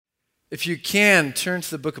If you can, turn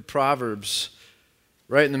to the book of Proverbs,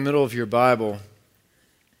 right in the middle of your Bible.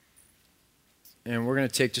 And we're going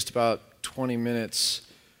to take just about 20 minutes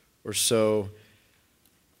or so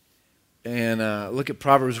and look at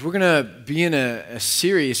Proverbs. We're going to be in a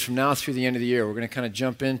series from now through the end of the year. We're going to kind of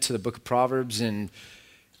jump into the book of Proverbs and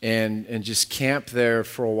just camp there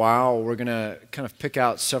for a while. We're going to kind of pick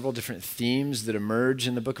out several different themes that emerge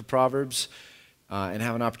in the book of Proverbs and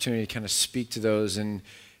have an opportunity to kind of speak to those. And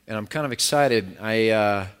I'm kind of excited.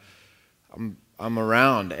 I'm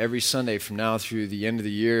around every Sunday from now through the end of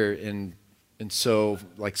the year, and so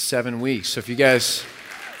like 7 weeks. So if you guys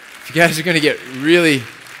are going to get really,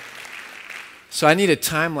 so I need a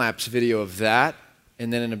time lapse video of that,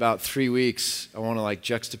 and then in about 3 weeks, I want to like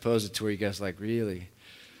juxtapose it to where you guys are like, really,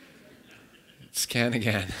 it's Ken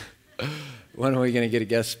again. When are we going to get a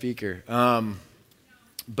guest speaker?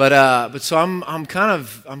 But so I'm kind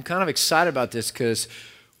of excited about this because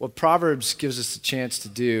what Proverbs gives us a chance to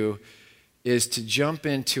do is to jump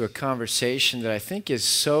into a conversation that I think is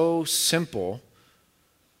so simple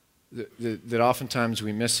that oftentimes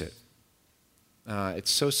we miss it. It's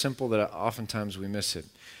so simple that oftentimes we miss it.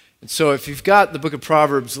 And so if you've got the book of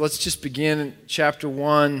Proverbs, let's just begin in chapter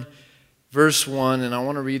 1, verse 1, and I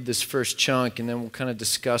want to read this first chunk, and then we'll kind of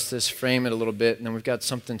discuss this, frame it a little bit, and then we've got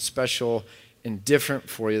something special and different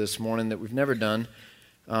for you this morning that we've never done.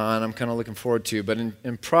 And I'm kind of looking forward to. But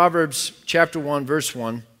in Proverbs chapter 1, verse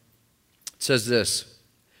 1, it says this: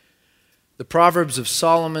 "The Proverbs of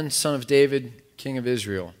Solomon, son of David, king of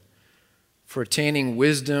Israel, for attaining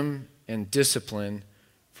wisdom and discipline,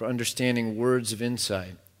 for understanding words of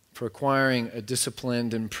insight, for acquiring a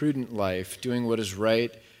disciplined and prudent life, doing what is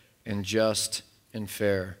right and just and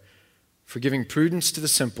fair, for giving prudence to the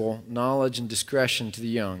simple, knowledge and discretion to the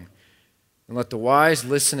young. And let the wise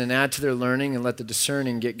listen and add to their learning, and let the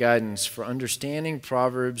discerning get guidance, for understanding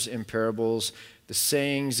proverbs and parables, the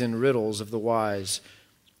sayings and riddles of the wise.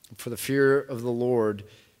 For the fear of the Lord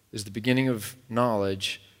is the beginning of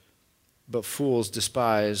knowledge, but fools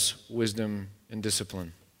despise wisdom and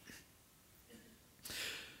discipline."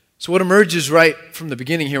 So what emerges right from the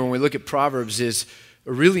beginning here when we look at Proverbs is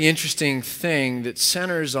a really interesting thing that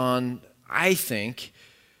centers on, I think,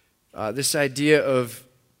 this idea of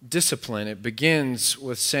discipline. It begins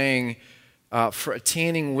with saying, for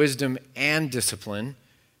attaining wisdom and discipline,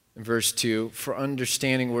 in verse 2, for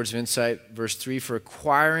understanding words of insight, verse 3, for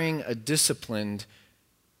acquiring a disciplined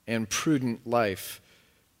and prudent life.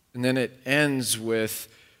 And then it ends with,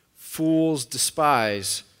 fools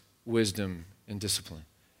despise wisdom and discipline.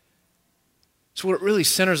 So what it really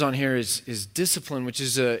centers on here is discipline, which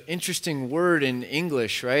is an interesting word in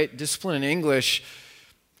English, right? Discipline in English,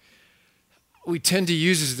 we tend to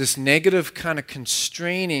use as this negative kind of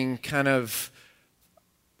constraining kind of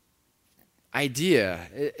idea.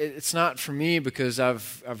 It's not for me because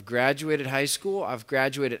I've graduated high school. I've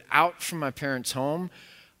graduated out from my parents' home.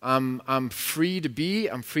 I'm free to be.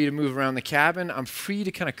 I'm free to move around the cabin. I'm free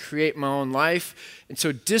to kind of create my own life. And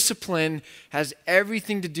so discipline has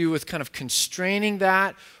everything to do with kind of constraining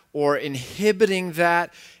that or inhibiting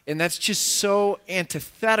that. And that's just so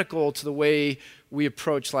antithetical to the way we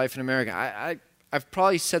approach life in America. I've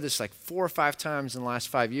probably said this like 4 or 5 times in the last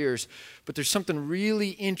 5 years, but there's something really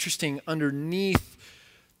interesting underneath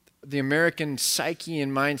the American psyche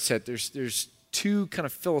and mindset. There's 2 kind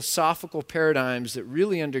of philosophical paradigms that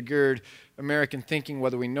really undergird American thinking,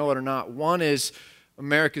 whether we know it or not. One is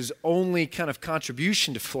America's only kind of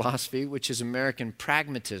contribution to philosophy, which is American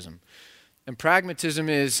pragmatism. And pragmatism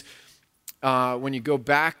is when you go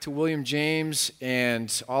back to William James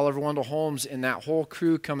and Oliver Wendell Holmes and that whole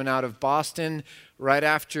crew coming out of Boston right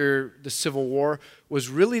after the Civil War, was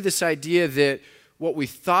really this idea that what we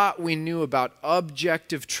thought we knew about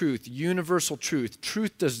objective truth, universal truth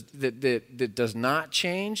that does not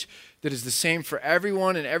change, that is the same for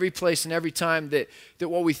everyone and every place and every time, that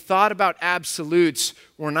what we thought about absolutes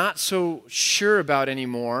we're not so sure about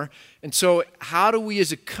anymore. And so how do we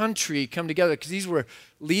as a country come together? Because these were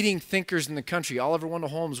leading thinkers in the country. Oliver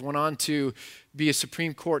Wendell Holmes went on to be a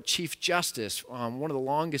Supreme Court Chief Justice, one of the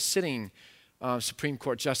longest sitting Supreme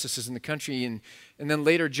Court justices in the country, and then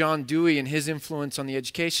later John Dewey and his influence on the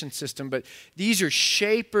education system. But these are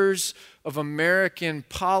shapers of American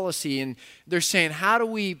policy, and they're saying, how do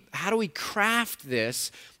we craft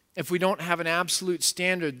this if we don't have an absolute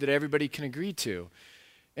standard that everybody can agree to?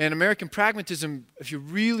 And American pragmatism, if you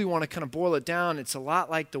really want to kind of boil it down, it's a lot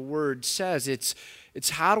like the word says. It's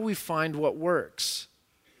how do we find what works?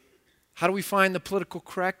 How do we find the political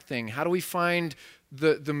correct thing? How do we find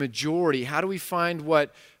the majority? How do we find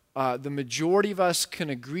what the majority of us can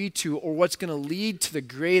agree to, or what's going to lead to the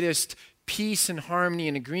greatest peace and harmony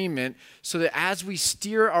and agreement so that as we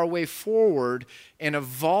steer our way forward and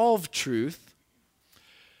evolve truth,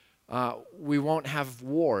 we won't have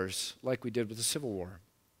wars like we did with the Civil War.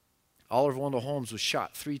 Oliver Wendell Holmes was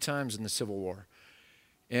shot 3 times in the Civil War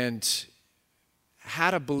and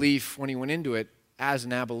had a belief when he went into it as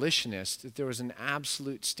an abolitionist that there was an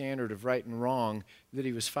absolute standard of right and wrong that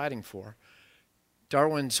he was fighting for.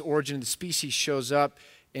 Darwin's Origin of the Species shows up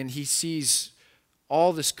and he sees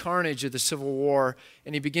all this carnage of the Civil War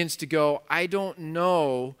and he begins to go, I don't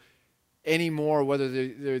know anymore whether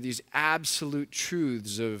there are these absolute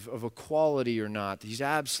truths of equality or not, these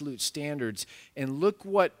absolute standards. And look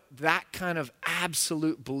what that kind of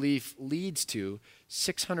absolute belief leads to,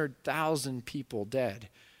 600,000 people dead.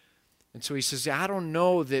 And so he says, I don't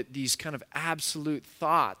know that these kind of absolute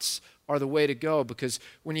thoughts are the way to go, because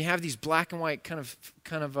when you have these black and white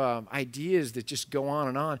kind of ideas that just go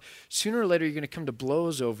on, sooner or later you're going to come to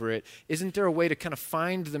blows over it. Isn't there a way to kind of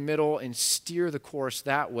find the middle and steer the course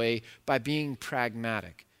that way by being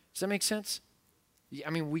pragmatic? Does that make sense? I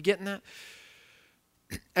mean, we getting that?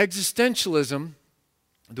 Existentialism,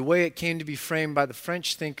 the way it came to be framed by the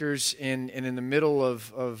French thinkers in the middle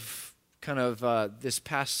of this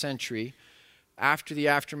past century, after the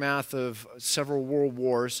aftermath of several world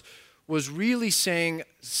wars, was really saying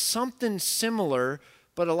something similar,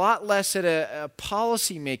 but a lot less at a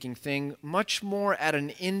policy-making thing, much more at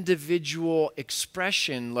an individual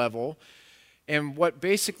expression level. And what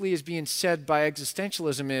basically is being said by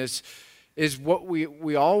existentialism is what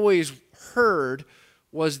we always heard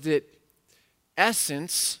was that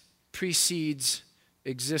essence precedes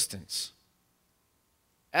existence.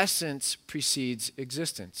 Essence precedes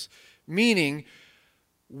existence, meaning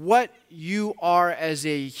what you are as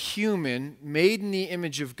a human made in the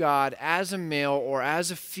image of God, as a male or as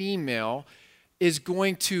a female, is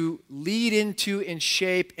going to lead into and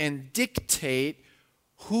shape and dictate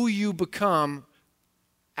who you become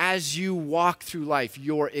as you walk through life,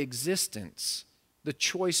 your existence, the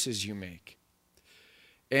choices you make.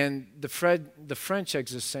 And the French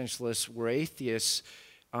existentialists were atheists,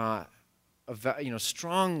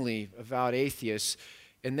 strongly avowed atheists,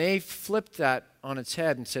 and they flipped that on its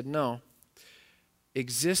head and said, no,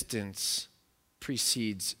 existence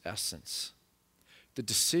precedes essence. The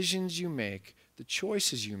decisions you make, the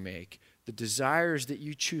choices you make, the desires that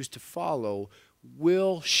you choose to follow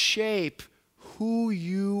will shape who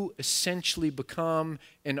you essentially become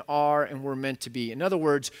and are and were meant to be. In other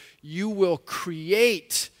words, you will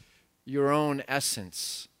create your own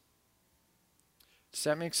essence. Does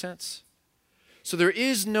that make sense? So there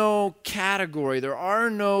is no category. There are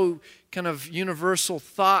no kind of universal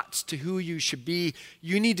thoughts to who you should be.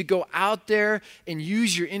 You need to go out there and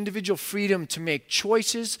use your individual freedom to make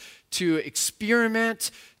choices, to experiment,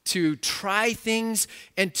 to try things,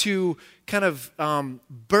 and to kind of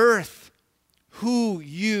birth who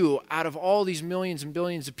you, out of all these millions and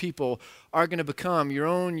billions of people, are going to become your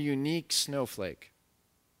own unique snowflake.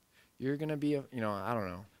 You're going to be I don't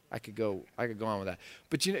know. I could go on with that.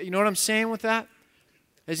 But you know what I'm saying with that?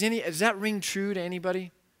 Does that ring true to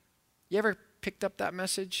anybody? You ever picked up that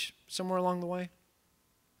message somewhere along the way?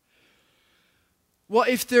 Well,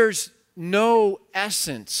 if there's no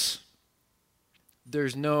essence,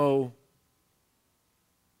 there's no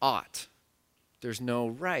ought. There's no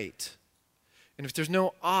right. And if there's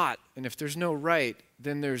no ought, and if there's no right,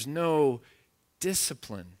 then there's no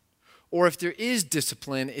discipline. Or if there is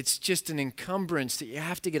discipline, it's just an encumbrance that you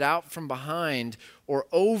have to get out from behind or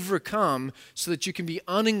overcome so that you can be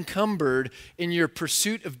unencumbered in your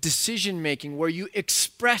pursuit of decision making, where you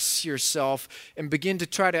express yourself and begin to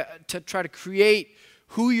try to create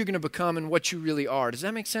who you're going to become and what you really are. Does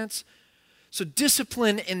that make sense? So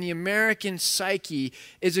discipline in the American psyche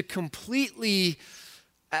is a completely,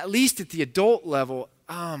 at least at the adult level,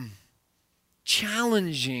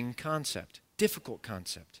 challenging concept, difficult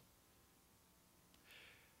concept.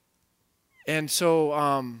 And so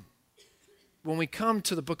when we come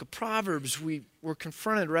to the book of Proverbs, we're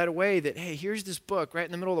confronted right away that, hey, here's this book right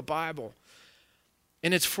in the middle of the Bible.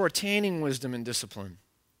 And it's for attaining wisdom and discipline.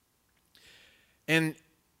 And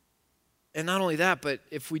not only that, but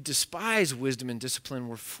if we despise wisdom and discipline,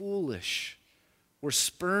 we're foolish. We're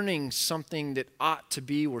spurning something that ought to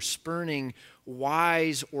be. We're spurning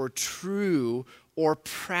wise or true or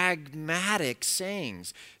pragmatic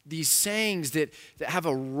sayings. These sayings that have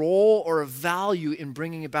a role or a value in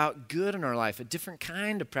bringing about good in our life, a different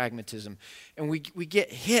kind of pragmatism. And we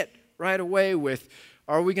get hit right away with,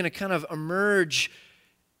 are we going to kind of emerge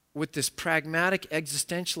with this pragmatic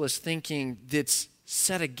existentialist thinking that's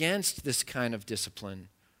set against this kind of discipline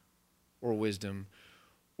or wisdom?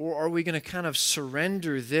 Or are we going to kind of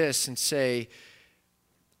surrender this and say,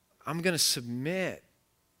 I'm going to submit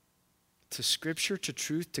to Scripture, to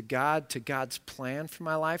truth, to God, to God's plan for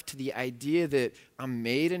my life, to the idea that I'm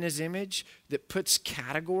made in His image, that puts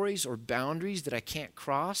categories or boundaries that I can't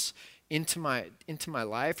cross into my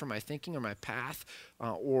life or my thinking or my path,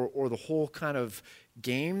 or the whole kind of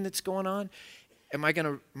game that's going on? Am I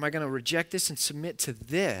gonna reject this and submit to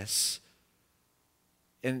this,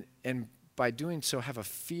 and by doing so have a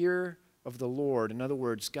fear of the Lord? In other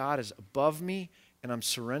words, God is above me, and I'm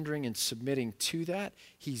surrendering and submitting to that.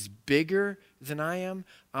 He's bigger than I am.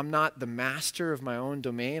 I'm not the master of my own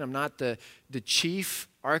domain. I'm not the chief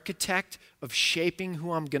architect of shaping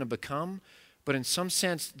who I'm going to become. But in some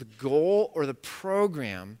sense, the goal or the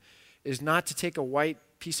program is not to take a white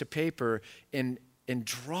piece of paper and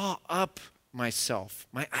draw up myself,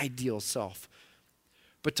 my ideal self,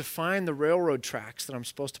 but to find the railroad tracks that I'm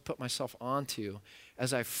supposed to put myself onto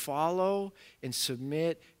as I follow and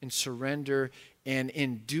submit and surrender, and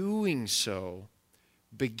in doing so,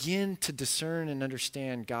 begin to discern and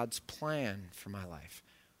understand God's plan for my life.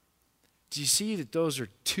 Do you see that those are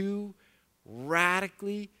two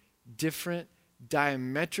radically different,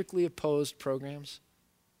 diametrically opposed programs?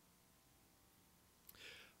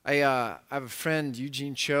 I have a friend,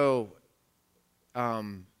 Eugene Cho,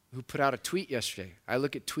 who put out a tweet yesterday. I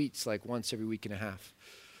look at tweets like once every week and a half.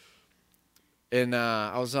 And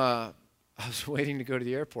I was waiting to go to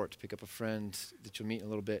the airport to pick up a friend that you'll meet in a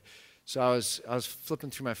little bit. So I was flipping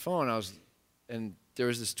through my phone, and there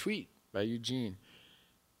was this tweet by Eugene,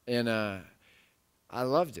 and I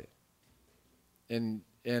loved it. And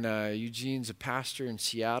Eugene's a pastor in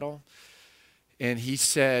Seattle, and he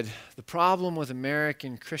said, the problem with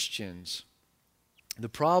American Christians, the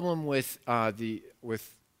problem with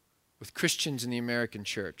Christians in the American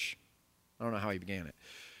church, I don't know how he began it,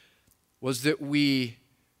 was that we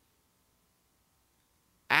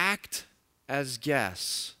act as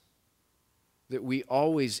guests, that we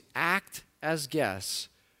always act as guests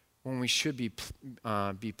when we should be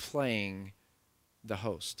playing the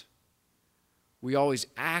host. We always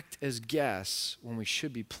act as guests when we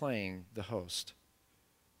should be playing the host.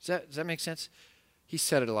 Does that make sense? He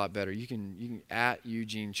said it a lot better. You can at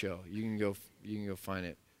Eugene Cho. You can go find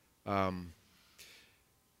it.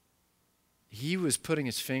 He was putting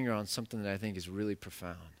his finger on something that I think is really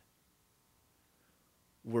profound.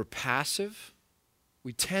 We're passive.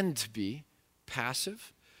 We tend to be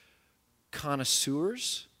passive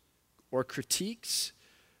connoisseurs or critiques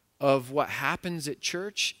of what happens at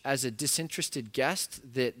church as a disinterested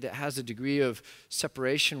guest that has a degree of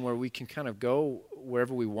separation where we can kind of go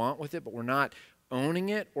wherever we want with it, but we're not owning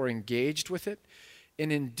it or engaged with it.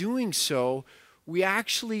 And in doing so, we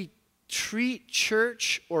actually treat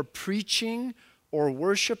church or preaching or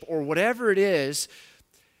worship or whatever it is,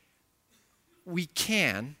 we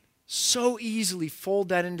can so easily fold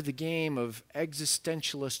that into the game of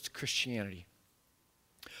existentialist Christianity.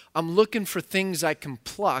 I'm looking for things I can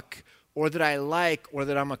pluck or that I like or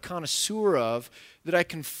that I'm a connoisseur of that I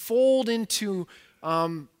can fold into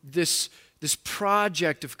this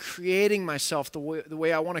project of creating myself the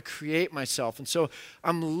way I want to create myself. And so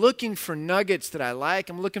I'm looking for nuggets that I like.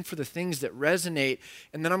 I'm looking for the things that resonate.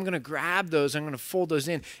 And then I'm going to grab those. I'm going to fold those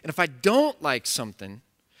in. And if I don't like something,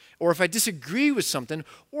 or if I disagree with something,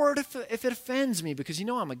 or if it offends me because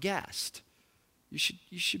I'm a guest, you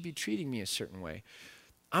should be treating me a certain way,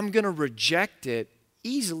 I'm going to reject it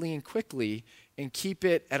easily and quickly and keep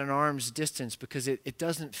it at an arm's distance because it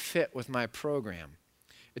doesn't fit with my program.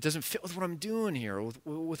 It doesn't fit with what I'm doing here, or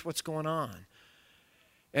with what's going on.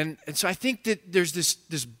 And so I think that there's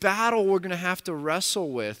this battle we're going to have to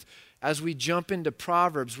wrestle with as we jump into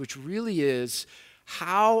Proverbs, which really is,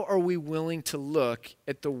 how are we willing to look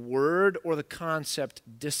at the word or the concept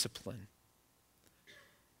discipline?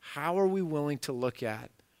 How are we willing to look at,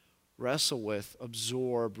 wrestle with,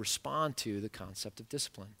 absorb, respond to the concept of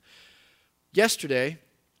discipline? Yesterday,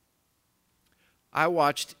 I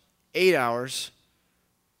watched 8 hours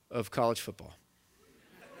of college football.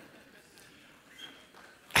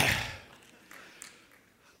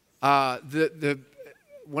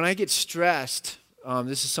 When I get stressed,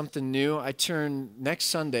 this is something new. Next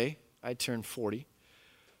Sunday, I turn 40.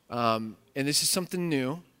 And this is something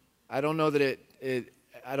new. I don't know that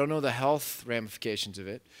I don't know the health ramifications of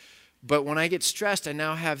it. But when I get stressed, I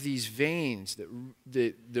now have these veins that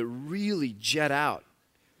really jet out.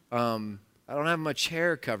 I don't have much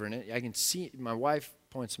hair covering it. I can see, my wife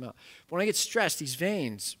points them out. But when I get stressed, these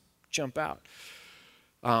veins jump out.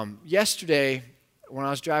 Yesterday, when I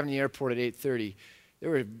was driving to the airport at 8:30, there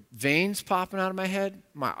were veins popping out of my head.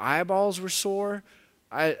 My eyeballs were sore.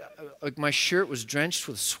 like my shirt was drenched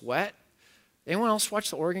with sweat. Anyone else watch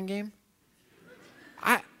the Oregon game?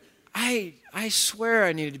 I swear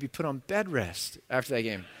I needed to be put on bed rest after that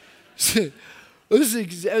game. It was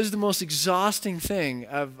the most exhausting thing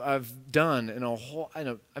I've done in a whole.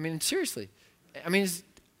 I mean, seriously. I mean,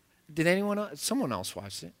 did anyone else? Someone else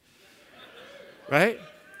watched it, right?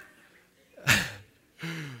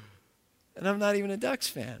 And I'm not even a Ducks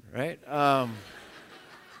fan, right?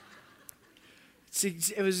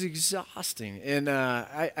 It was exhausting, and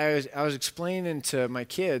I was explaining to my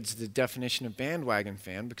kids the definition of bandwagon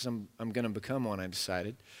fan because I'm going to become one. I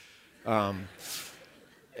decided, and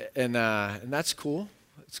that's cool.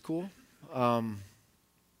 It's cool.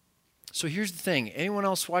 So here's the thing: anyone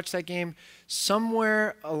else watch that game?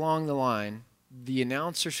 Somewhere along the line, the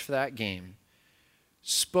announcers for that game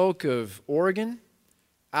spoke of Oregon,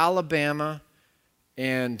 Alabama,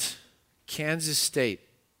 and Kansas State.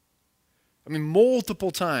 I mean, multiple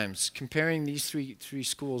times comparing these three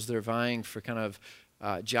schools that are vying for kind of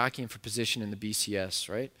jockeying for position in the BCS,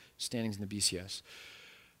 right? Standings in the BCS.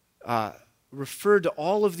 Referred to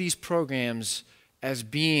all of these programs as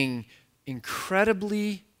being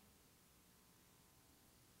incredibly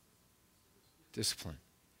disciplined.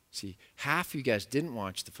 See, half of you guys didn't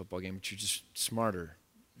watch the football game, but you're just smarter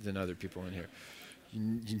than other people in here.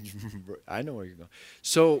 I know where you're going.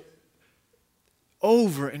 So,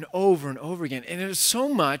 over and over and over again. And it was so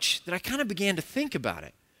much that I kind of began to think about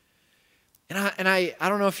it. And I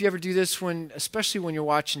don't know if you ever do this especially when you're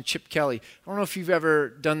watching Chip Kelly. I don't know if you've ever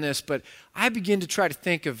done this, but I begin to try to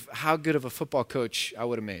think of how good of a football coach I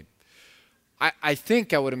would have made. I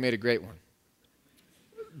think I would have made a great one.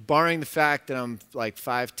 Barring the fact that I'm like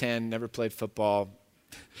 5'10", never played football,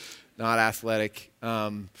 not athletic.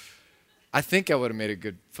 I think I would have made a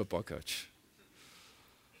good football coach.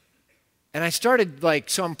 And I started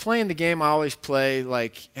so I'm playing the game I always play,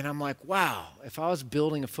 and I'm like, wow, if I was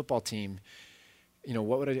building a football team,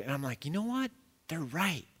 what would I do? And I'm like, you know what? They're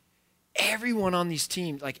right. Everyone on these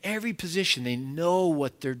teams, every position, they know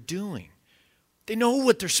what they're doing. They know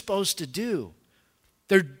what they're supposed to do.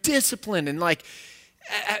 They're disciplined, and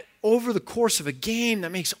over the course of a game,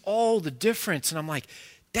 that makes all the difference. And I'm like,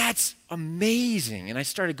 that's amazing. And I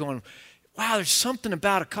started going, wow, there's something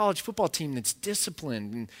about a college football team that's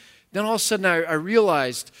disciplined. And then all of a sudden I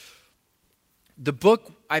realized the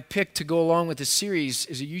book I picked to go along with this series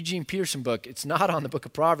is a Eugene Peterson book. It's not on the book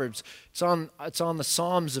of Proverbs. It's on the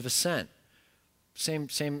Psalms of Ascent,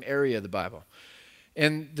 same area of the Bible.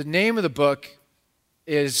 And the name of the book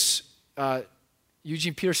is,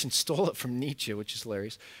 Eugene Peterson stole it from Nietzsche, which is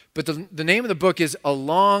hilarious. But the name of the book is A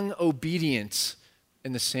Long Obedience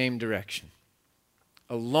in the Same Direction.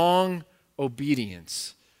 A Long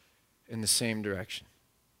Obedience in the Same Direction.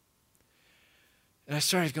 And I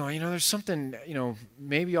started going, there's something,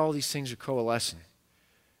 maybe all these things are coalescing.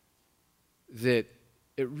 That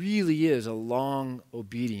it really is a long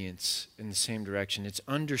obedience in the same direction. It's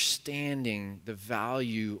understanding the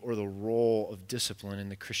value or the role of discipline in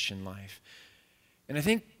the Christian life. And I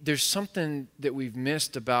think there's something that we've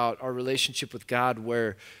missed about our relationship with God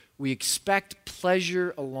where we expect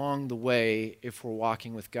pleasure along the way if we're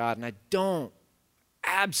walking with God. And I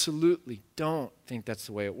absolutely don't think that's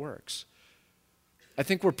the way it works. I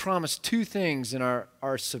think we're promised two things in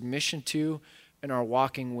our submission to and our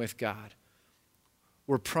walking with God.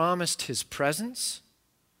 We're promised His presence,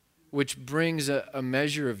 which brings a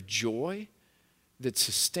measure of joy that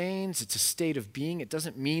sustains. It's a state of being. It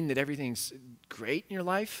doesn't mean that everything's great in your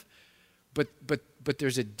life, but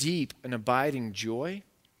there's a deep and abiding joy.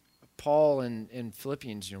 Paul in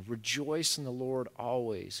Philippians, rejoice in the Lord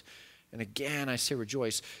always. And again, I say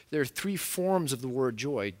rejoice. There are three forms of the word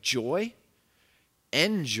joy. Joy,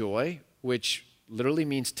 enjoy, which literally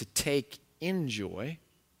means to take in joy.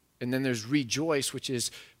 And then there's rejoice, which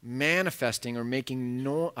is manifesting or making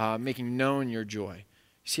known your joy.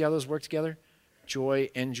 See how those work together? Joy,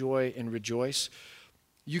 enjoy, and rejoice.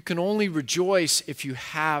 You can only rejoice if you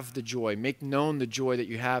have the joy. Make known the joy that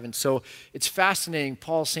you have. And so it's fascinating.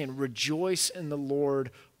 Paul's saying, rejoice in the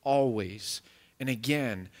Lord always. And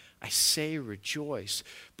again, I say rejoice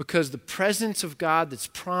because the presence of God that's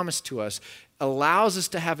promised to us allows us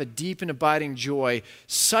to have a deep and abiding joy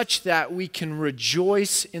such that we can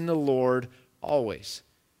rejoice in the Lord always.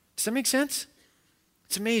 Does that make sense?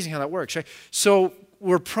 It's amazing how that works, right? So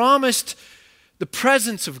we're promised the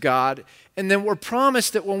presence of God, and then we're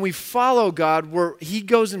promised that when we follow God, He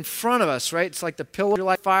goes in front of us, right? It's like the pillar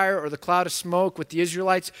of fire or the cloud of smoke with the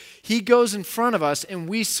Israelites. He goes in front of us, and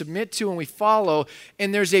we submit to and we follow,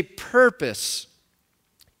 and there's a purpose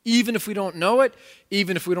Even if we don't know it,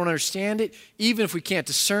 even if we don't understand it, even if we can't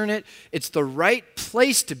discern it, it's the right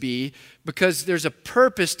place to be because there's a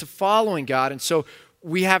purpose to following God. And so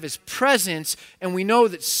we have his presence, and we know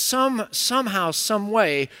that somehow, some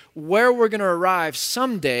way, where we're going to arrive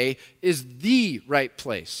someday is the right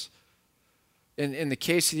place. In the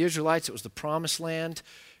case of the Israelites, it was the promised land.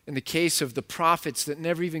 In the case of the prophets that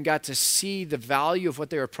never even got to see the value of what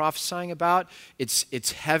they were prophesying about,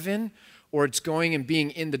 it's heaven, or it's going and being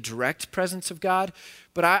in the direct presence of God.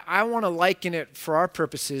 But I want to liken it for our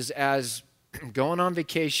purposes as going on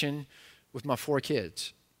vacation with my 4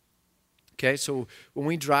 kids. Okay, so when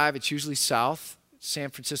we drive, it's usually south, San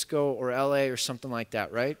Francisco or LA or something like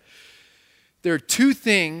that, right? There are 2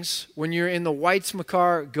 things when you're in the Weitzman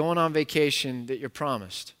car going on vacation that you're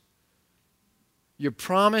promised. You're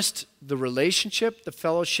promised the relationship, the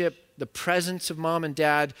fellowship, the presence of mom and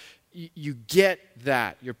dad. You get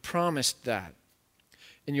that. You're promised that.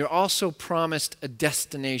 And you're also promised a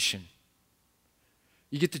destination.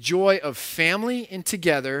 You get the joy of family and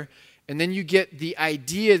together, and then you get the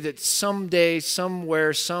idea that someday,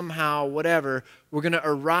 somewhere, somehow, whatever, we're going to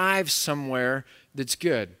arrive somewhere that's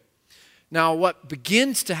good. Now, what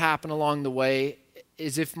begins to happen along the way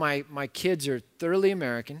is if my kids are thoroughly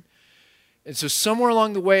American, and so somewhere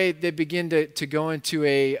along the way, they begin to go into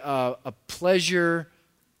a pleasure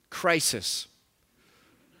crisis.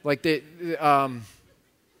 Like the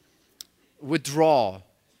withdrawal.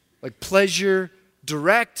 Like pleasure,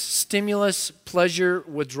 direct stimulus, pleasure,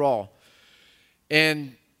 withdrawal.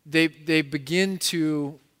 And they begin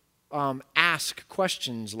to ask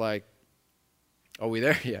questions like, are we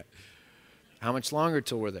there yet? How much longer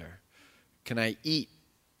till we're there? Can I eat?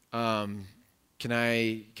 Can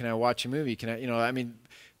I watch a movie?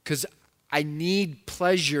 Because I need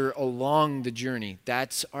pleasure along the journey.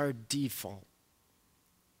 That's our default.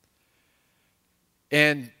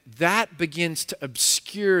 And that begins to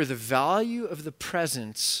obscure the value of the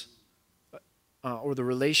presence or the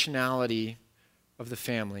relationality of the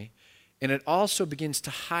family. And it also begins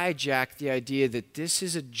to hijack the idea that this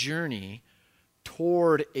is a journey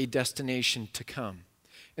toward a destination to come.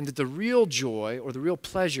 And that the real joy or the real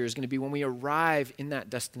pleasure is going to be when we arrive in that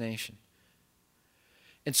destination.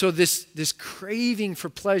 And so this craving for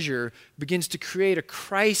pleasure begins to create a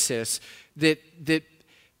crisis that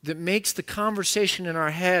makes the conversation in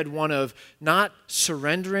our head one of not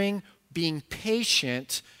surrendering, being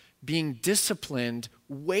patient, being disciplined,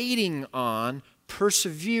 waiting on,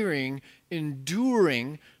 persevering,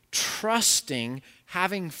 enduring, trusting,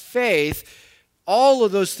 having faith. All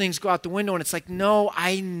of those things go out the window, and it's like, no,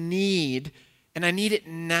 I need it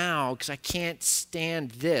now because I can't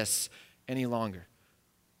stand this any longer.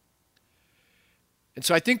 And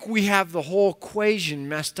so I think we have the whole equation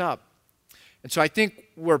messed up. And so I think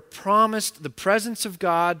we're promised the presence of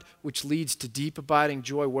God, which leads to deep abiding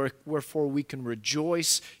joy, wherefore we can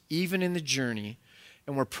rejoice even in the journey.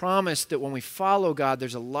 And we're promised that when we follow God,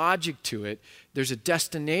 there's a logic to it. There's a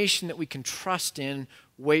destination that we can trust in,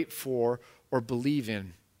 wait for, or believe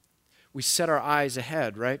in. We set our eyes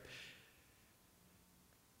ahead, right?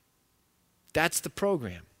 That's the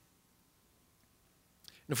program.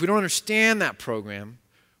 And if we don't understand that program,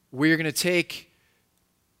 we're going to take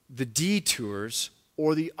the detours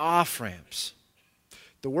or the off-ramps.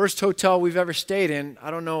 The worst hotel we've ever stayed in,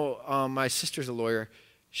 I don't know, my sister's a lawyer.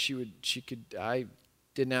 I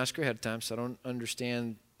didn't ask her ahead of time, so I don't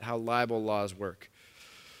understand how libel laws work.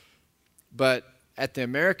 But at the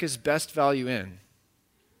America's Best Value Inn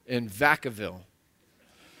in Vacaville,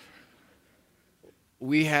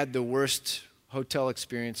 we had the worst hotel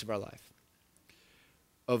experience of our life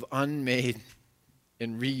of unmade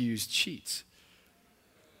and reused sheets.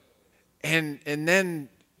 And then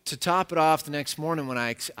to top it off the next morning when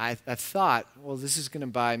I thought, well, this is going to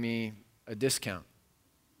buy me a discount.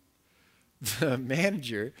 The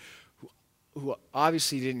manager, who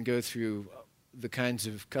obviously didn't go through the kinds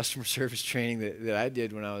of customer service training that I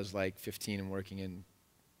did when I was like 15 and working in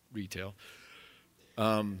retail.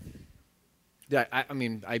 What I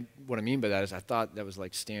mean by that is I thought that was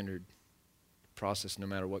like standard process no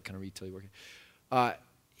matter what kind of retail you work in.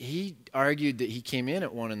 He argued that he came in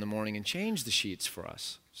at 1 a.m. and changed the sheets for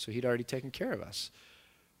us. So he'd already taken care of us.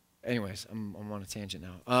 Anyways, I'm on a tangent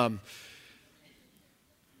now.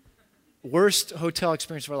 Worst hotel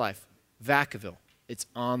experience of our life, Vacaville. It's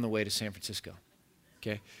on the way to San Francisco.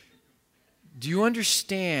 Okay? Do you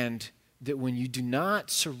understand that when you do not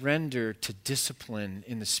surrender to discipline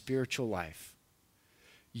in the spiritual life,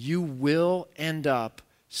 you will end up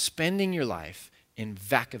spending your life in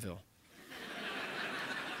Vacaville?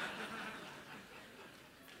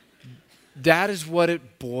 That is what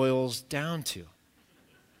it boils down to.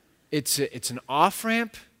 It's an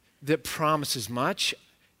off-ramp that promises much.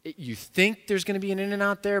 You think there's going to be an in and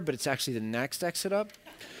out there, but it's actually the next exit up.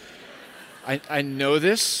 I know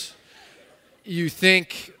this. You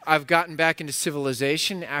think I've gotten back into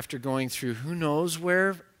civilization after going through who knows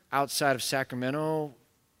where outside of Sacramento.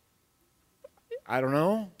 I don't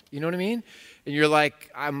know. You know what I mean? And you're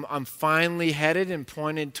like, I'm finally headed and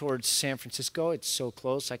pointed towards San Francisco. It's so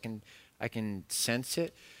close. I can sense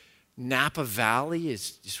it. Napa Valley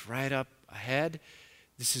is just right up ahead.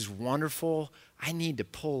 This is wonderful. I need to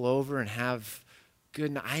pull over and have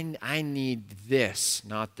good. I need this,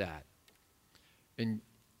 not that. And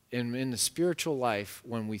in the spiritual life,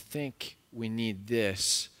 when we think we need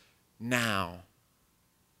this now,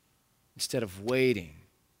 instead of waiting,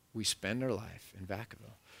 we spend our life in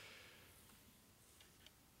Vacaville.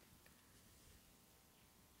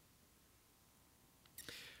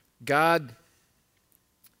 God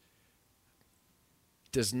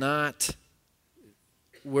does not,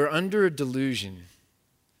 we're under a delusion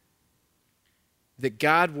that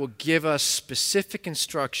God will give us specific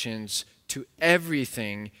instructions to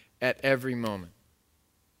everything at every moment.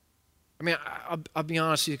 I mean, I'll be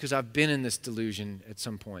honest with you because I've been in this delusion at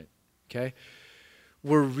some point, okay?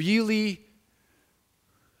 We're really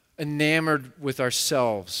enamored with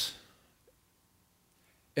ourselves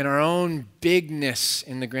and our own bigness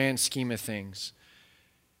in the grand scheme of things.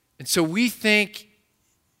 And so we think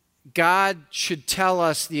God should tell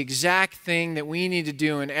us the exact thing that we need to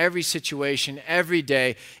do in every situation, every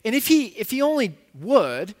day. And if he only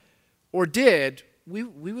would or did, we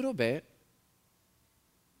would obey it.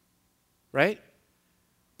 Right?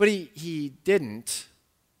 But he didn't.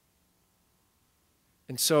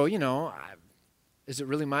 And so, is it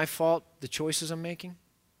really my fault, the choices I'm making?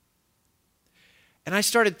 And I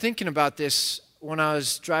started thinking about this when I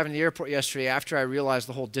was driving to the airport yesterday after I realized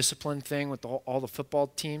the whole discipline thing with all the football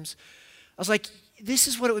teams. I was like, this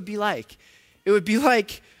is what it would be like. It would be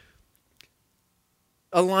like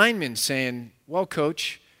a lineman saying, well,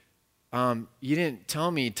 coach, you didn't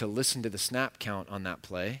tell me to listen to the snap count on that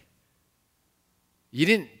play. You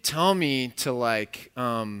didn't tell me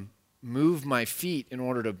to move my feet in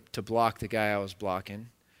order to block the guy I was blocking.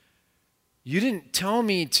 You didn't tell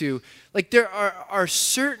me to, there are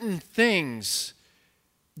certain things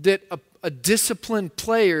that a disciplined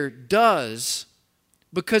player does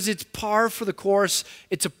because it's par for the course,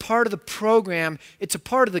 it's a part of the program, it's a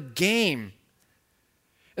part of the game.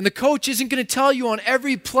 And the coach isn't going to tell you on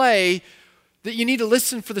every play that you need to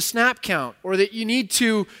listen for the snap count, or that you need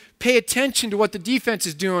to pay attention to what the defense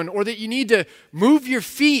is doing, or that you need to move your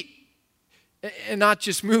feet and not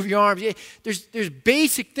just move your arms. There's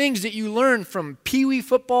basic things that you learn from peewee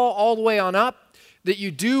football all the way on up that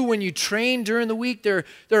you do when you train during the week. There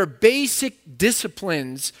are basic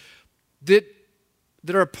disciplines that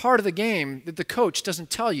are a part of the game that the coach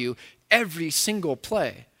doesn't tell you every single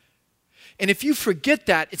play. And if you forget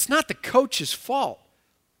that, it's not the coach's fault.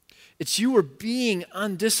 It's you were being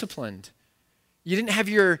undisciplined. You didn't have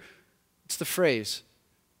it's the phrase,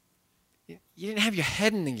 you didn't have your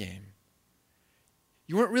head in the game.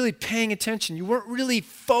 You weren't really paying attention. You weren't really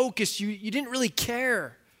focused. You didn't really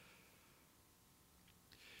care.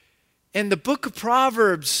 And the book of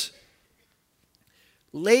Proverbs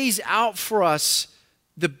lays out for us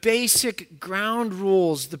the basic ground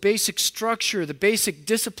rules, the basic structure, the basic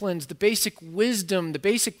disciplines, the basic wisdom, the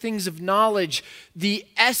basic things of knowledge, the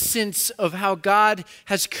essence of how God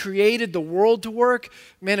has created the world to work,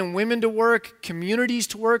 men and women to work, communities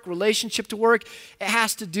to work, relationship to work. It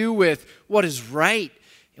has to do with what is right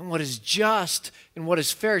and what is just and what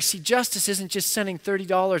is fair. See, justice isn't just sending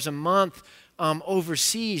 $30 a month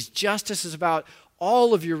overseas. Justice is about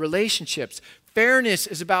all of your relationships. Fairness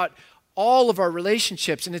is about all of our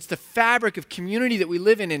relationships, and it's the fabric of community that we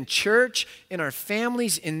live in church, in our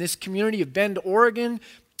families, in this community of Bend, Oregon,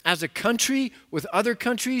 as a country with other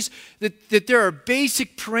countries, that there are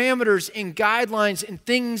basic parameters and guidelines and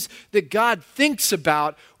things that God thinks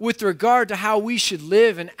about with regard to how we should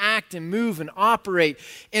live and act and move and operate.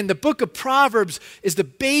 And the book of Proverbs is the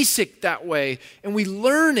basic that way, and we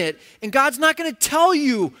learn it, and God's not going to tell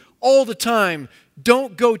you all the time,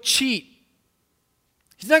 don't go cheat.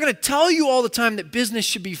 He's not going to tell you all the time that business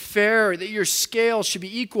should be fair, that your scale should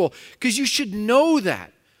be equal, because you should know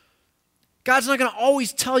that. God's not going to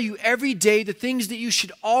always tell you every day the things that you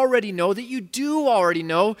should already know, that you do already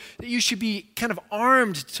know, that you should be kind of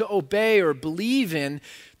armed to obey or believe in.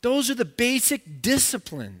 Those are the basic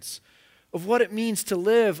disciplines of what it means to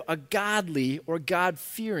live a godly or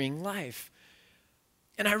God-fearing life.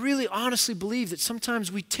 And I really honestly believe that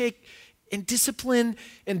sometimes we take And discipline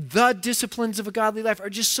and the disciplines of a godly life are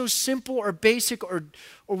just so simple or basic, or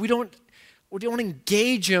we don't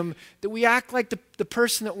engage them, that we act like the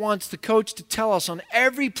person that wants the coach to tell us on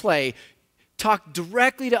every play, talk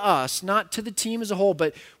directly to us, not to the team as a whole,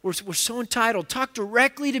 but we're so entitled. Talk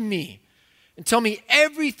directly to me and tell me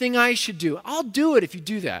everything I should do. I'll do it if you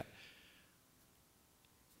do that.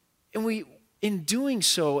 And in doing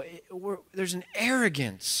so, there's an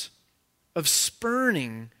arrogance of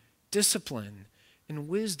spurning discipline and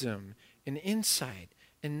wisdom and insight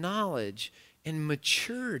and knowledge and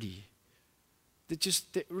maturity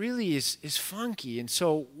that really is funky. And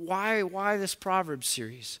so why this Proverbs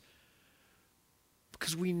series?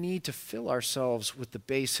 Because we need to fill ourselves with the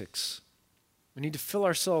basics. We need to fill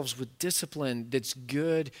ourselves with discipline that's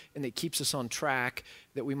good and that keeps us on track,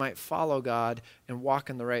 that we might follow God and walk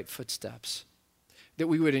in the right footsteps. That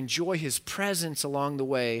we would enjoy his presence along the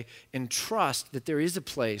way and trust that there is a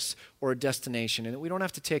place or a destination, and that we don't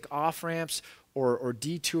have to take off-ramps or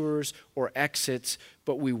detours or exits,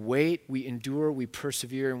 but we wait, we endure, we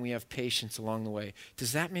persevere, and we have patience along the way.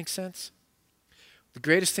 Does that make sense? The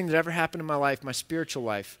greatest thing that ever happened in my life, my spiritual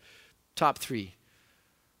life, top 3.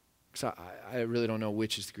 Because I really don't know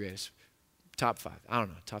which is the greatest. Top 5, I don't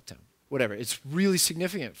know, top 10, whatever. It's really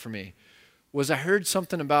significant for me. Was I heard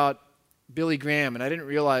something about Billy Graham, and I didn't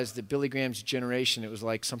realize that Billy Graham's generation, it was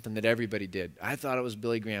like something that everybody did. I thought it was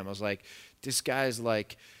Billy Graham. I was like, this guy's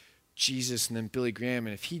like Jesus and then Billy Graham,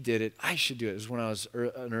 and if he did it, I should do it. It was when I was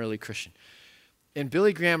an early Christian. And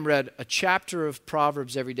Billy Graham read a chapter of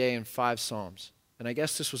Proverbs every day and 5 Psalms. And I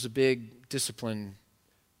guess this was a big discipline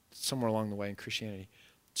somewhere along the way in Christianity.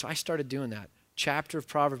 So I started doing that. Chapter of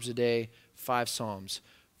Proverbs a day, 5 Psalms.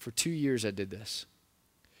 For 2 years I did this.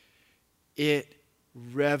 It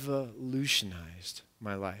revolutionized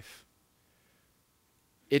my life.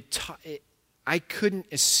 I couldn't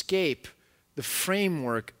escape the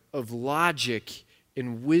framework of logic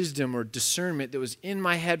and wisdom or discernment that was in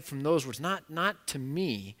my head from those words. Not to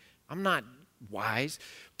me. I'm not wise.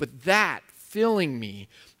 But that filling me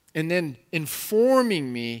and then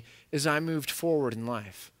informing me as I moved forward in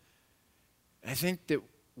life. I think that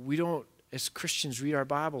we don't, as Christians, read our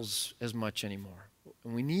Bibles as much anymore.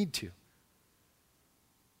 And we need to.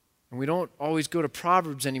 And we don't always go to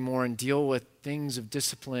Proverbs anymore and deal with things of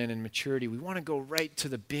discipline and maturity. We want to go right to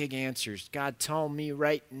the big answers. God, tell me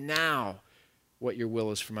right now what your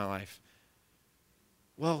will is for my life.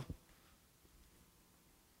 Well,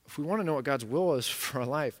 if we want to know what God's will is for our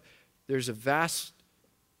life, there's a vast,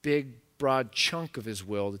 big, broad chunk of his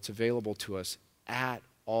will that's available to us at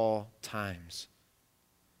all times.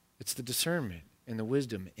 It's the discernment and the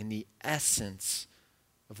wisdom and the essence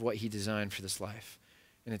of what he designed for this life.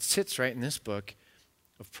 And it sits right in this book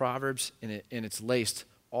of Proverbs, and it's laced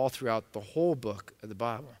all throughout the whole book of the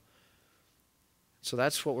Bible. So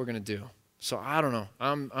that's what we're going to do. So I don't know.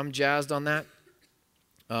 I'm jazzed on that.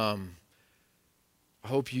 I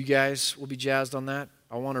hope you guys will be jazzed on that.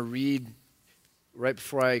 I want to read, right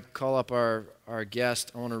before I call up our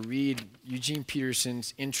guest, I want to read Eugene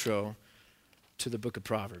Peterson's intro to the book of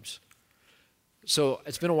Proverbs. So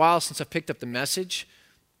it's been a while since I picked up the Message,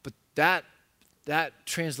 but that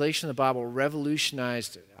translation of the Bible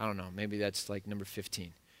revolutionized, I don't know, maybe that's like number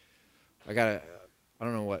 15. I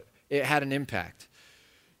don't know what. It had an impact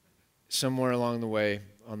somewhere along the way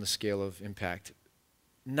on the scale of impact.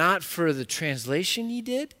 Not for the translation he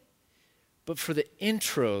did, but for the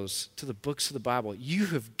intros to the books of the Bible. You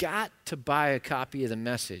have got to buy a copy of the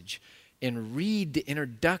Message and read the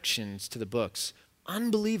introductions to the books.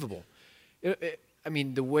 Unbelievable. I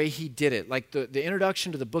mean, the way he did it, like the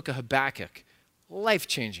introduction to the book of Habakkuk,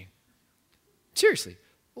 life-changing. Seriously,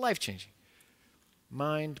 life-changing.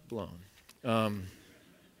 Mind blown.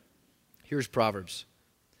 Here's Proverbs.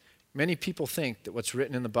 Many people think that what's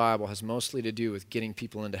written in the Bible has mostly to do with getting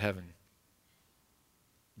people into heaven,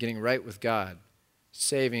 getting right with God,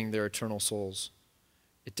 saving their eternal souls.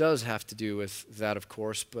 It does have to do with that, of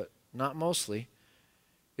course, but not mostly.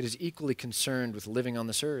 It is equally concerned with living on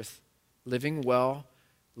this earth, living well,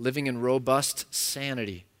 living in robust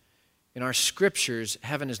sanity. In our scriptures,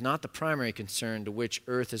 heaven is not the primary concern, to which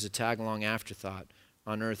earth is a tag-along afterthought,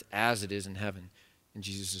 on earth as it is in heaven, in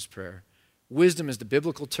Jesus' prayer. Wisdom is the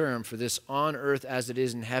biblical term for this on earth as it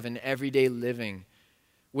is in heaven, everyday living.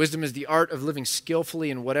 Wisdom is the art of living skillfully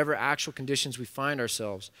in whatever actual conditions we find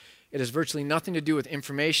ourselves. It has virtually nothing to do with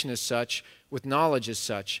information as such, with knowledge as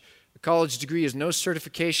such. A college degree is no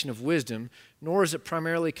certification of wisdom, nor is it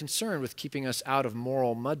primarily concerned with keeping us out of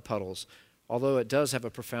moral mud puddles, although it does have a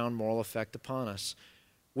profound moral effect upon us.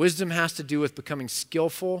 Wisdom has to do with becoming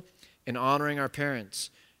skillful in honoring our parents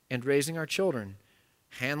and raising our children.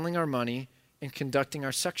 handling our money, and conducting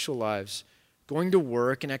our sexual lives, going to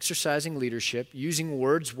work and exercising leadership, using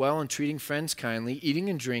words well and treating friends kindly, eating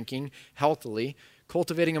and drinking healthily,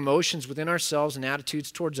 cultivating emotions within ourselves and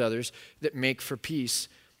attitudes towards others that make for peace.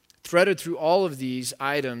 Threaded through all of these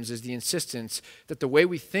items is the insistence that the way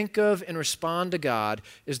we think of and respond to God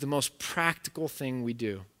is the most practical thing we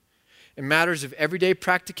do. In matters of everyday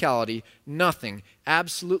practicality, nothing,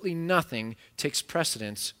 absolutely nothing, takes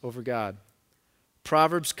precedence over God.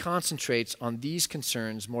 Proverbs concentrates on these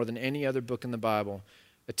concerns more than any other book in the Bible.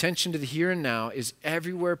 Attention to the here and now is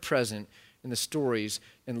everywhere present in the stories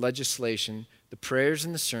and legislation, the prayers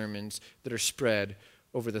and the sermons that are spread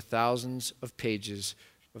over the thousands of pages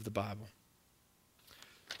of the Bible.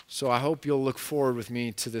 So I hope you'll look forward with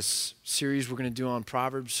me to this series we're going to do on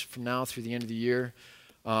Proverbs from now through the end of the year.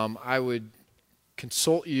 I would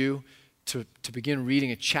consult you to begin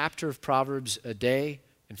reading a chapter of Proverbs a day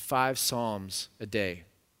and 5 Psalms a day.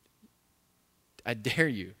 I dare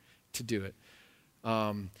you to do it.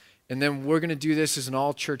 And then we're going to do this as an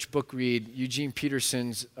all-church book read, Eugene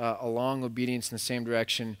Peterson's A Long Obedience in the Same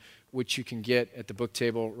Direction, which you can get at the book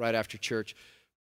table right after church.